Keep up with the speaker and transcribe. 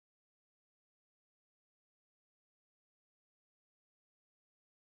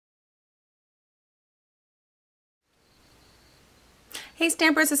Hey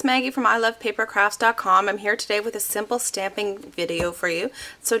Stampers, it's Maggie from ilovepapercrafts.com. I'm here today with a simple stamping video for you.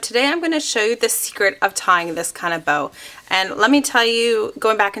 So today I'm going to show you the secret of tying this kind of bow. And let me tell you,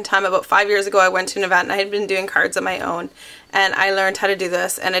 going back in time about 5 years ago, I went to an event and I had been doing cards on my own. And I learned how to do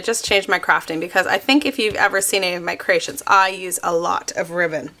this, and it just changed my crafting, because I think if you've ever seen any of my creations, I use a lot of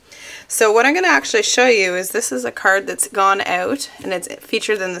ribbon. So what I'm going to actually show you is this is a card that's gone out, and it's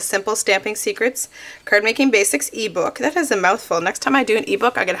featured in the Simple Stamping Secrets Card Making Basics ebook. That is a mouthful. Next time I do an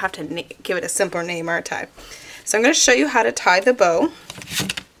ebook, I'm going to have to give it a simpler name, aren't I? So I'm going to show you how to tie the bow.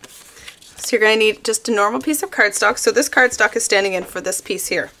 So you're going to need just a normal piece of cardstock. So this cardstock is standing in for this piece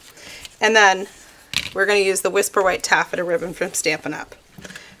here. And then we're going to use the Whisper White taffeta ribbon from Stampin' Up.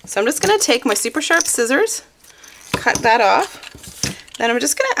 So I'm just going to take my super sharp scissors, cut that off. Then I'm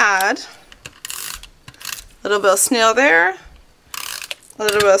just going to add a little bit of snail there, a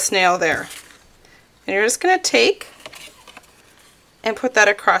little bit of snail there. And you're just going to take and put that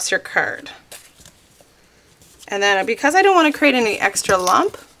across your card. And then because I don't want to create any extra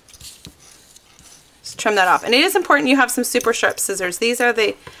lump, just trim that off. And it is important you have some super sharp scissors. These are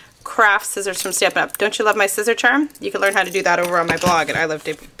the craft scissors from Stampin' Up. Don't you love my scissor charm? You can learn how to do that over on my blog at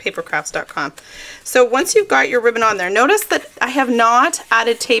ilovepapercrafts.com. So once you've got your ribbon on there, notice that I have not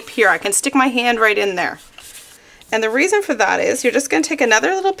added tape here. I can stick my hand right in there. And the reason for that is you're just going to take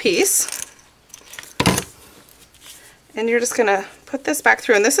another little piece and you're just going to put this back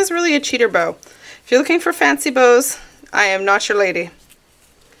through. And this is really a cheater bow. If you're looking for fancy bows, I am not your lady.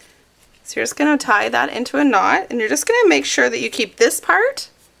 So you're just going to tie that into a knot, and you're just going to make sure that you keep this part.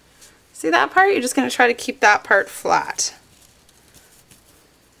 See that part? You're just going to try to keep that part flat.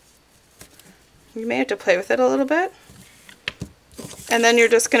 You may have to play with it a little bit. And then you're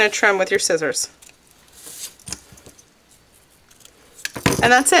just going to trim with your scissors.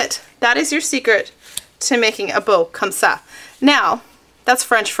 And that's it. That is your secret to making a bow comme ça. Now, that's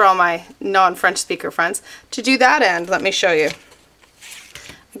French for all my non-French speaker friends. To do that end, let me show you.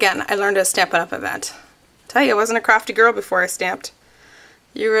 Again, I learned at a Stampin' Up event. Tell you, I wasn't a crafty girl before I stamped.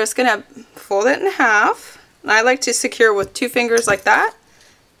 You're just going to fold it in half. And I like to secure with 2 fingers like that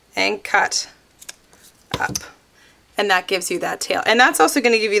and cut up. And that gives you that tail. And that's also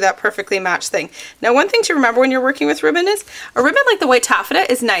going to give you that perfectly matched thing. Now, one thing to remember when you're working with ribbon is a ribbon like the white taffeta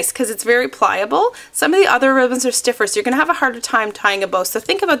is nice because it's very pliable. Some of the other ribbons are stiffer, so you're going to have a harder time tying a bow. So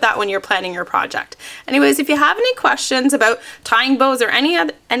think about that when you're planning your project. Anyways, if you have any questions about tying bows or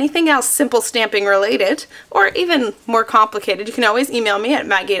anything else simple stamping related, or even more complicated, you can always email me at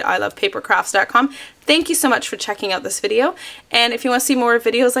maggie@ilovepapercrafts.com. Thank you so much for checking out this video, and if you want to see more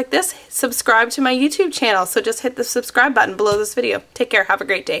videos like this, subscribe to my YouTube channel. So just hit the subscribe button below this video. Take care. Have a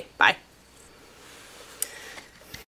great day. Bye.